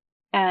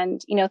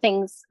 And,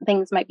 things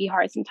might be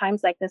hard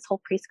sometimes, like this whole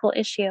preschool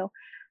issue.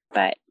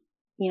 But,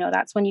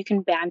 that's when you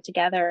can band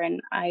together.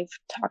 And I've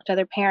talked to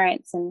other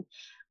parents and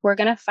we're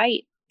going to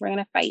fight. We're going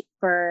to fight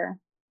for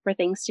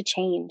things to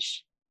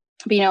change.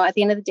 But, at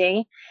the end of the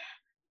day,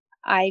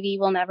 Ivy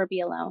will never be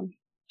alone.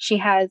 She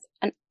has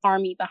an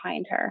army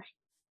behind her.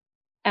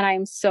 And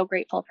I'm so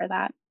grateful for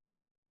that.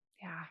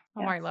 Yeah.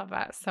 Oh, I love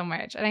that so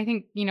much. And I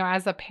think,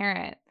 as a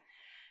parent,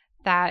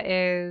 that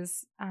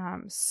is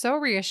so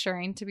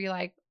reassuring to be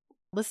like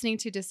listening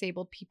to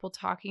disabled people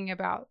talking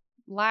about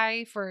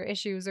life or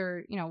issues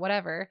or,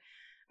 whatever.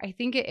 I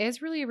think it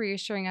is really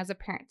reassuring as a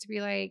parent to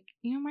be like,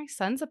 my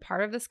son's a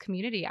part of this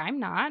community. I'm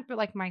not, but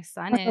like my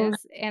son Mhm.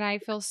 is. And I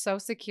feel so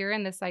secure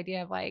in this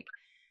idea of like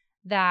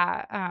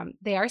that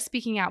they are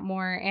speaking out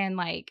more and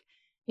like,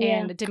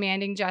 Yeah. and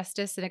demanding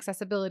justice and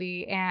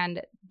accessibility,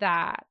 and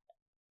that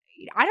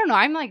I don't know.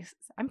 I'm like,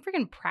 I'm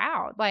freaking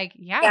proud. Like,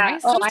 yeah, Yeah. my Oh,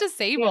 son's I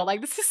disabled. do.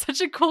 Like, this is such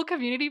a cool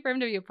community for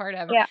him to be a part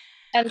of. Yeah.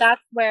 And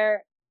that's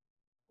where,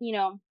 you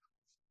know,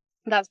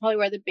 that's probably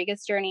where the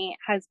biggest journey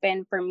has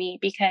been for me,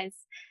 because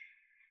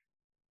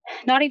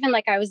not even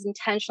like I was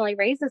intentionally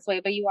raised this way,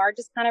 but you are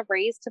just kind of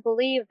raised to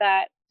believe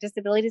that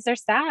disabilities are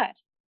sad.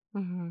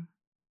 Hmm.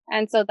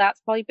 And so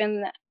that's probably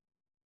been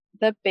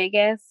the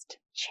biggest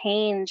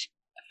change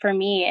for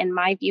me in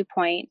my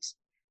viewpoint.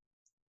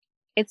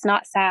 It's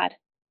not sad.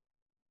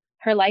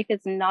 Her life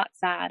is not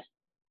sad.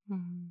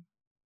 Hmm.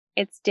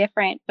 It's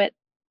different, but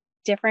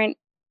different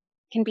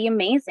can be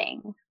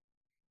amazing.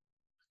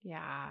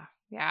 Yeah.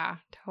 Yeah.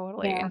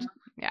 Totally. Yeah. And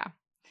yeah.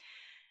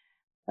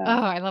 Oh, So,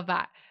 I love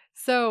that.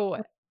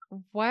 So,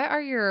 what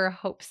are your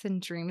hopes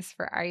and dreams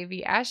for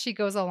Ivy as she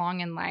goes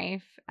along in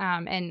life,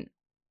 and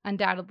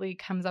undoubtedly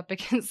comes up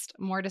against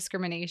more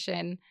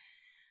discrimination?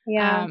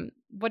 yeah.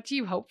 What do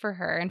you hope for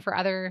her and for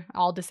other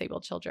all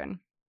disabled children?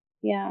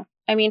 Yeah.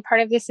 I mean,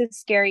 part of this is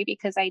scary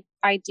because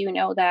I do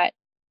know that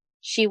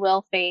she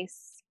will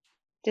face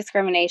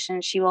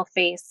discrimination. She will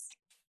face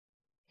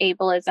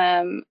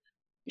ableism.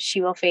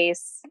 She will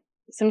face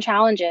some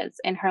challenges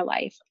in her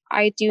life.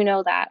 I do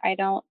know that. I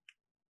don't,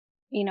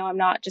 I'm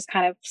not just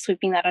kind of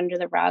sweeping that under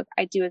the rug.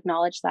 I do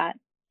acknowledge that.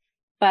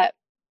 But,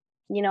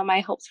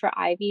 my hopes for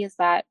Ivy is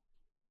that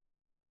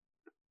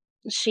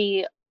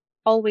she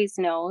always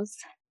knows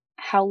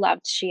how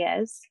loved she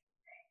is,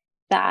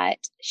 that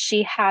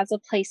she has a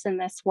place in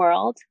this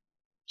world.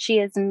 She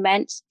is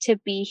meant to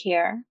be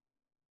here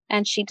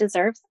and she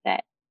deserves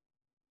it.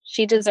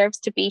 She deserves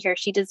to be here.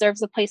 She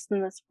deserves a place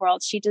in this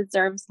world. She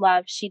deserves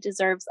love. She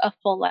deserves a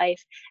full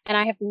life. And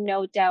I have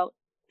no doubt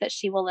that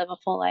she will live a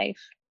full life,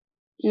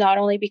 not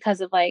only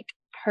because of like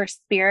her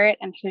spirit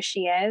and who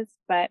she is,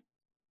 but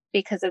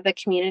because of the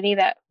community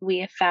that we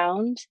have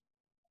found.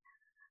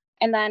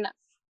 And then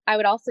I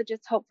would also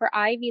just hope for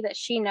Ivy that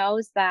she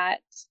knows that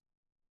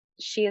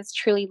she is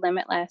truly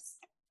limitless.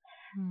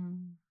 Hmm.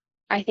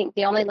 I think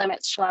the only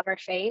limits she'll ever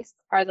face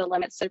are the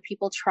limits that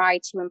people try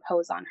to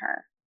impose on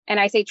her. And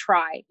I say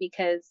try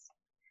because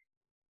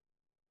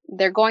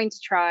they're going to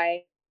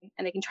try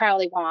and they can try all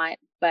they want,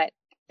 but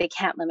they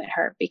can't limit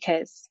her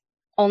because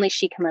only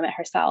she can limit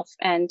herself.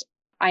 And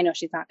I know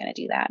she's not going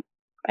to do that.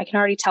 I can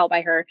already tell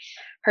by her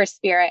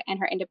spirit and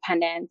her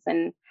independence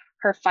and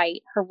her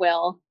fight, her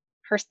will,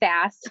 her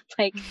sass.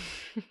 Like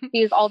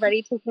she's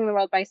already taking the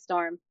world by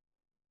storm.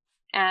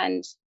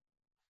 And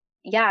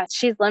yeah,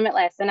 she's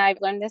limitless. And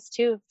I've learned this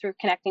too through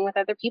connecting with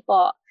other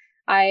people.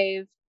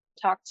 I've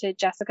talked to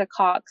Jessica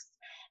Cox.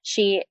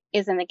 She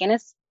is in the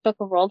Guinness Book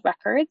of World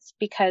Records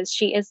because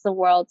she is the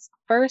world's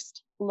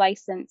first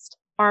licensed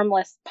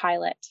armless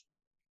pilot.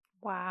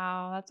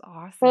 Wow, that's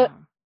So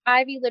awesome.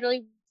 Ivy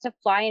literally to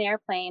fly an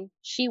airplane,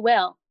 she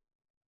will.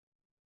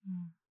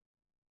 Mm.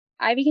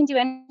 Ivy can do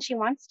anything she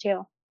wants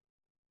to.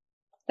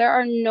 There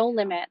are no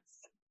limits.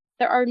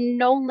 There are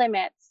no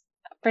limits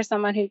for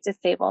someone who's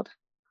disabled.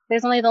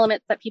 There's only the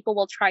limits that people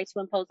will try to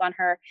impose on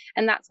her.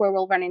 And that's where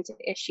we'll run into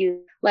issues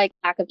like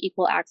lack of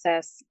equal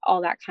access,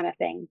 all that kind of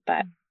thing.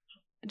 But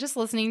Just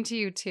listening to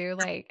you too,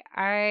 like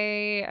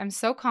I am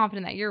so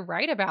confident that you're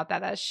right about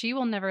that, that she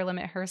will never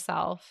limit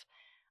herself.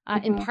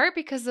 In mhm, part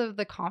because of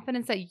the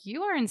confidence that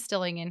you are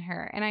instilling in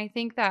her. And I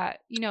think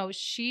that,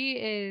 she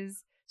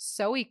is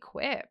so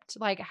equipped,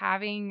 like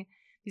having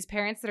these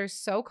parents that are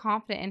so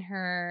confident in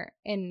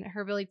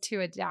her ability to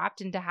adapt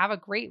and to have a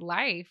great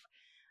life.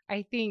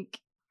 I think,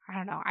 I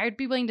don't know, I would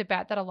be willing to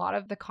bet that a lot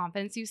of the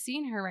confidence you see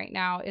in her right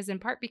now is in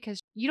part because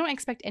you don't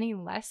expect any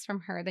less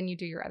from her than you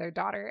do your other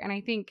daughter. And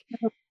I think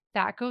mhm.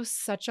 that goes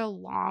such a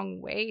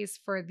long ways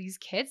for these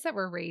kids that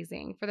we're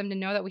raising, for them to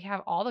know that we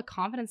have all the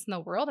confidence in the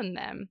world in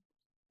them.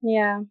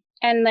 Yeah.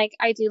 And like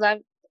I do love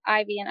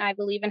Ivy and I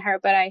believe in her,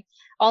 but I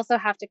also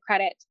have to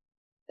credit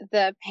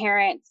the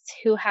parents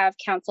who have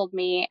counseled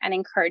me and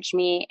encouraged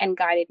me and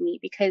guided me,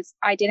 because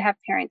I did have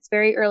parents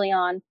very early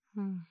on,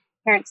 Hmm.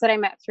 parents that I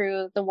met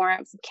through the War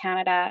Amps of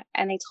Canada,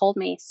 and they told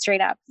me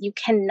straight up, you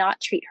cannot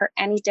treat her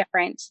any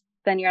different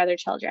than your other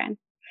children.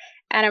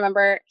 And I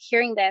remember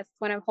hearing this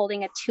when I'm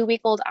holding a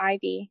 2-week-old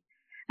Ivy.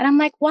 And I'm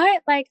like,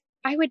 what? Like,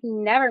 I would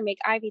never make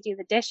Ivy do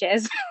the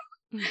dishes.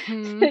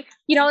 Mhm.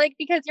 Like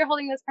because you're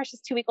holding this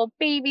precious 2-week-old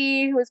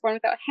baby who was born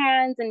without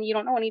hands and you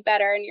don't know any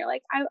better. And you're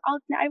like, I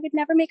would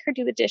never make her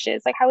do the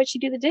dishes. Like, how would she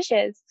do the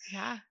dishes?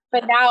 Yeah.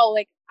 But now,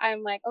 like,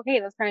 I'm like, okay,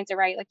 those parents are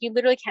right. Like, you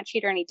literally can't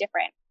treat her any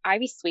different.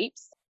 Ivy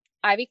sweeps.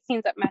 Ivy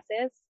cleans up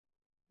messes.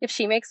 If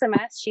she makes a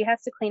mess, she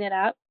has to clean it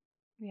up,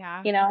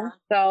 Yeah. you know?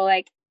 So,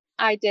 like,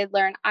 I did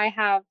learn, I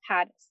have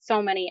had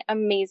so many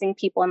amazing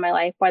people in my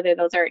life, whether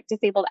those are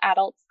disabled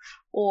adults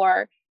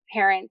or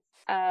parents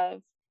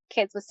of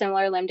kids with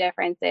similar limb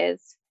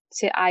differences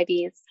to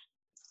Ivy's,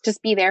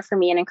 just be there for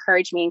me and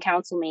encourage me and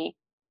counsel me.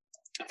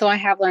 So I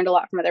have learned a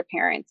lot from other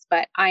parents,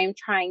 but I am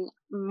trying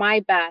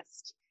my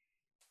best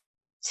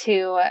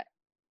to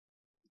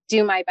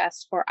do my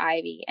best for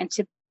Ivy and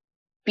to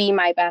be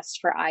my best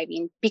for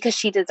Ivy because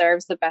she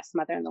deserves the best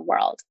mother in the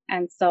world.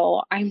 And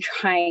so I'm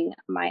trying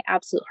my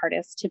absolute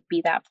hardest to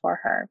be that for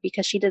her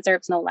because she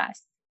deserves no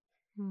less.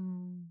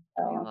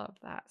 I So, love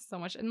that so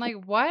much. And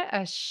like, what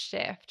a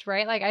shift,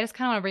 right? Like, I just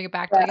kind of want to bring it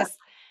back to, I yeah, guess,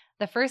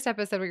 the first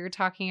episode where you're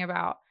talking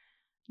about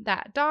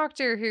that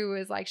doctor who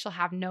is like, she'll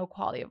have no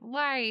quality of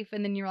life.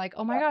 And then you're like,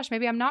 oh my gosh,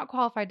 maybe I'm not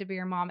qualified to be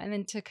your mom. And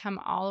then to come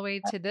all the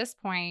way to this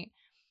point,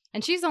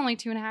 and she's only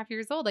 2.5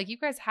 years old. Like, you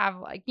guys have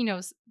like,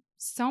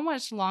 so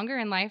much longer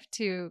in life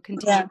to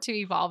continue to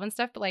evolve and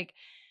stuff. But like,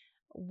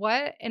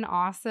 what an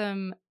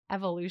awesome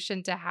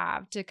evolution to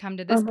have to come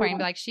to this point and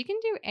be like, she can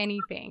do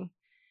anything.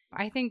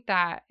 I think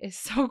that is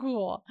so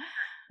cool.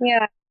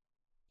 Yeah.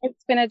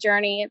 It's been a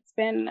journey. It's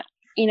been,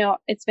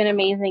 it's been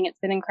amazing. It's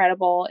been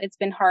incredible. It's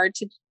been hard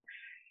to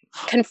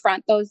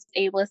confront those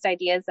ableist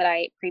ideas that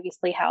I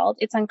previously held.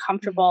 It's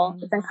uncomfortable.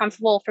 It's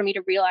uncomfortable for me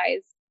to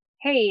realize,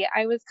 hey,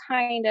 I was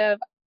kind of,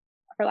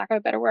 for lack of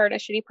a better word, a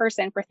shitty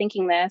person for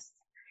thinking this.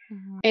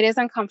 It is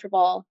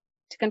uncomfortable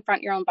to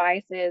confront your own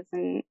biases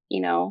and,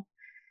 your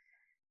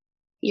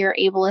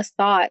ableist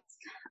thoughts,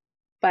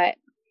 but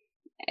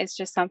it's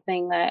just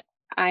something that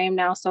I am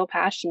now so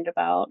passionate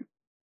about.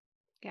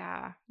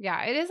 Yeah.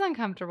 Yeah. It is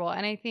uncomfortable.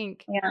 And I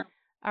think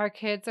our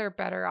kids are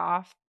better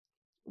off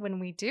when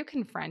we do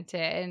confront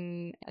it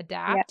and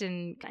adapt.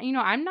 And,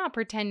 I'm not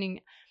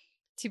pretending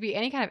to be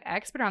any kind of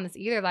expert on this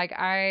either. Like,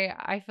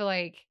 I feel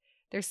like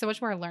there's so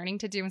much more learning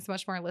to do and so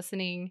much more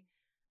listening.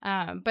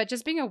 But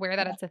just being aware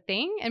that it's a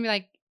thing and be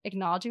like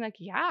acknowledging like,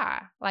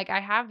 like I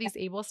have these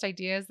ableist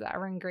ideas that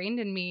are ingrained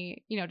in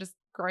me, just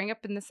growing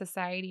up in this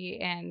society,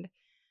 and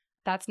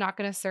that's not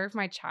going to serve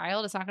my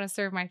child. It's not going to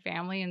serve my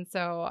family. And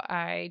so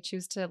I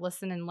choose to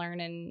listen and learn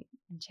and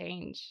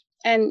change.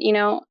 And,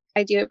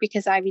 I do it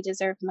because Ivy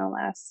deserves no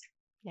less.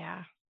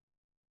 Yeah.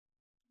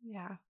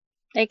 Yeah.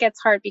 It gets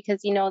hard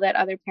because that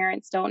other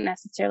parents don't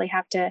necessarily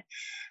have to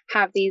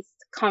have these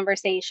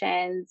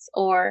conversations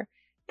or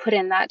put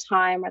in that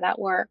time or that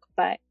work,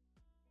 but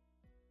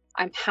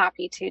I'm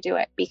happy to do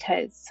it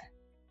because,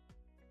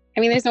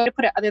 there's no way to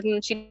put it other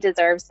than she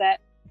deserves it.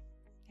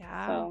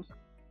 Yeah. So.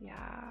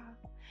 Yeah.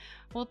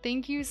 Well,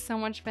 thank you so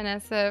much,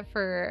 Vanessa,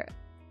 for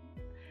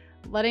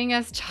letting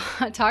us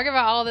talk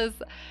about all this,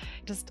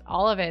 just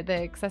all of it, the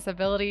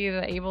accessibility,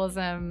 the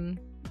ableism,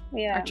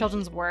 our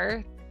children's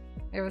worth.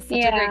 It was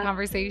such a great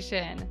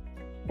conversation.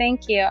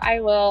 Thank you.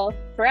 I will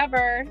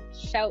forever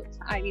shout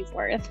Ivy's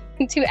worth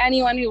to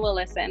anyone who will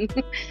listen.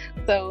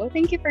 So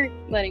thank you for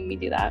letting me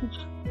do that.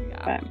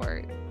 Yeah, of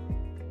course.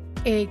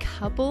 A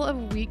couple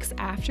of weeks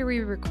after we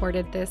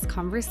recorded this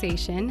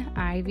conversation,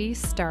 Ivy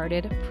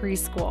started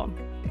preschool.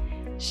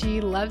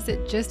 She loves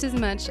it just as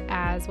much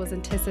as was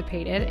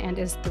anticipated and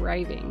is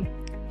thriving.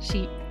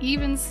 She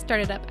even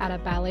started up at a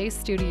ballet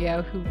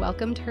studio who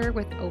welcomed her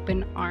with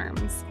open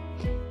arms.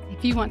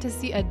 If you want to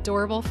see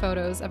adorable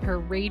photos of her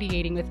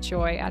radiating with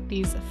joy at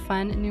these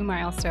fun new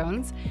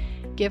milestones,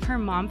 give her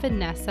mom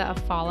Vanessa a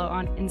follow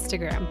on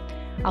Instagram.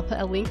 I'll put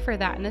a link for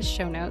that in the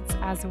show notes,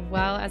 as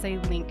well as a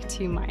link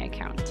to my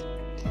account.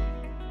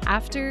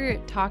 After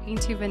talking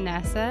to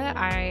Vanessa,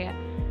 I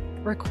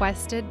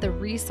requested the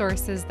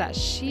resources that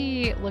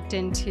she looked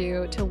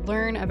into to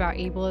learn about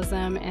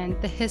ableism and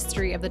the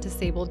history of the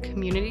disabled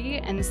community.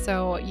 And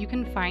so you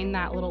can find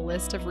that little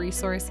list of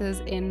resources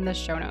in the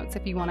show notes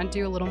if you want to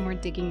do a little more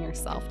digging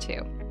yourself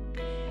too.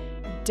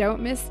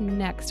 Don't miss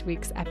next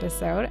week's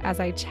episode as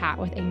I chat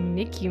with a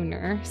NICU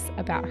nurse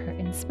about her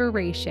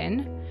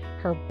inspiration,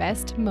 her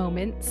best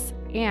moments,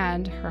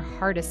 and her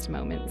hardest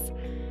moments,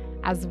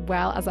 as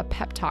well as a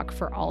pep talk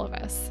for all of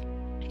us.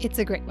 It's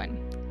a great one.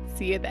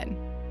 See you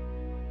then.